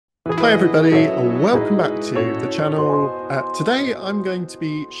Hi everybody, welcome back to the channel. Today I'm going to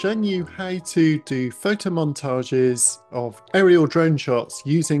be showing you how to do photo montages of aerial drone shots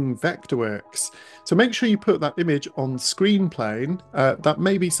using Vectorworks. So make sure you put that image on screen plane. That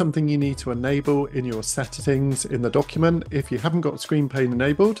may be something you need to enable in your settings in the document if you haven't got screen plane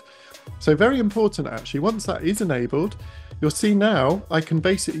enabled. So very important actually, once that is enabled, you'll see now I can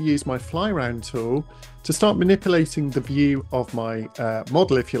basically use my fly round tool to start manipulating the view of my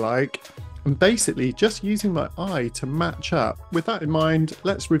model, if you like, and basically just using my eye to match up. With that in mind,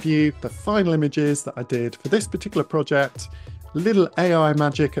 let's review the final images that I did for this particular project. A little AI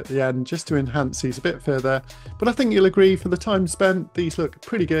magic at the end just to enhance these a bit further, but I think you'll agree for the time spent, these look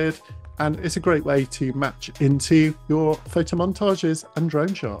pretty good, and it's a great way to match into your photo montages and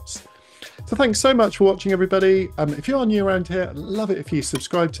drone shots. So thanks so much for watching, everybody. If you are new around here, I'd love it if you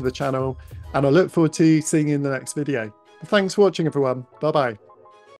subscribe to the channel, and I look forward to seeing you in the next video. Thanks for watching, everyone. Bye bye.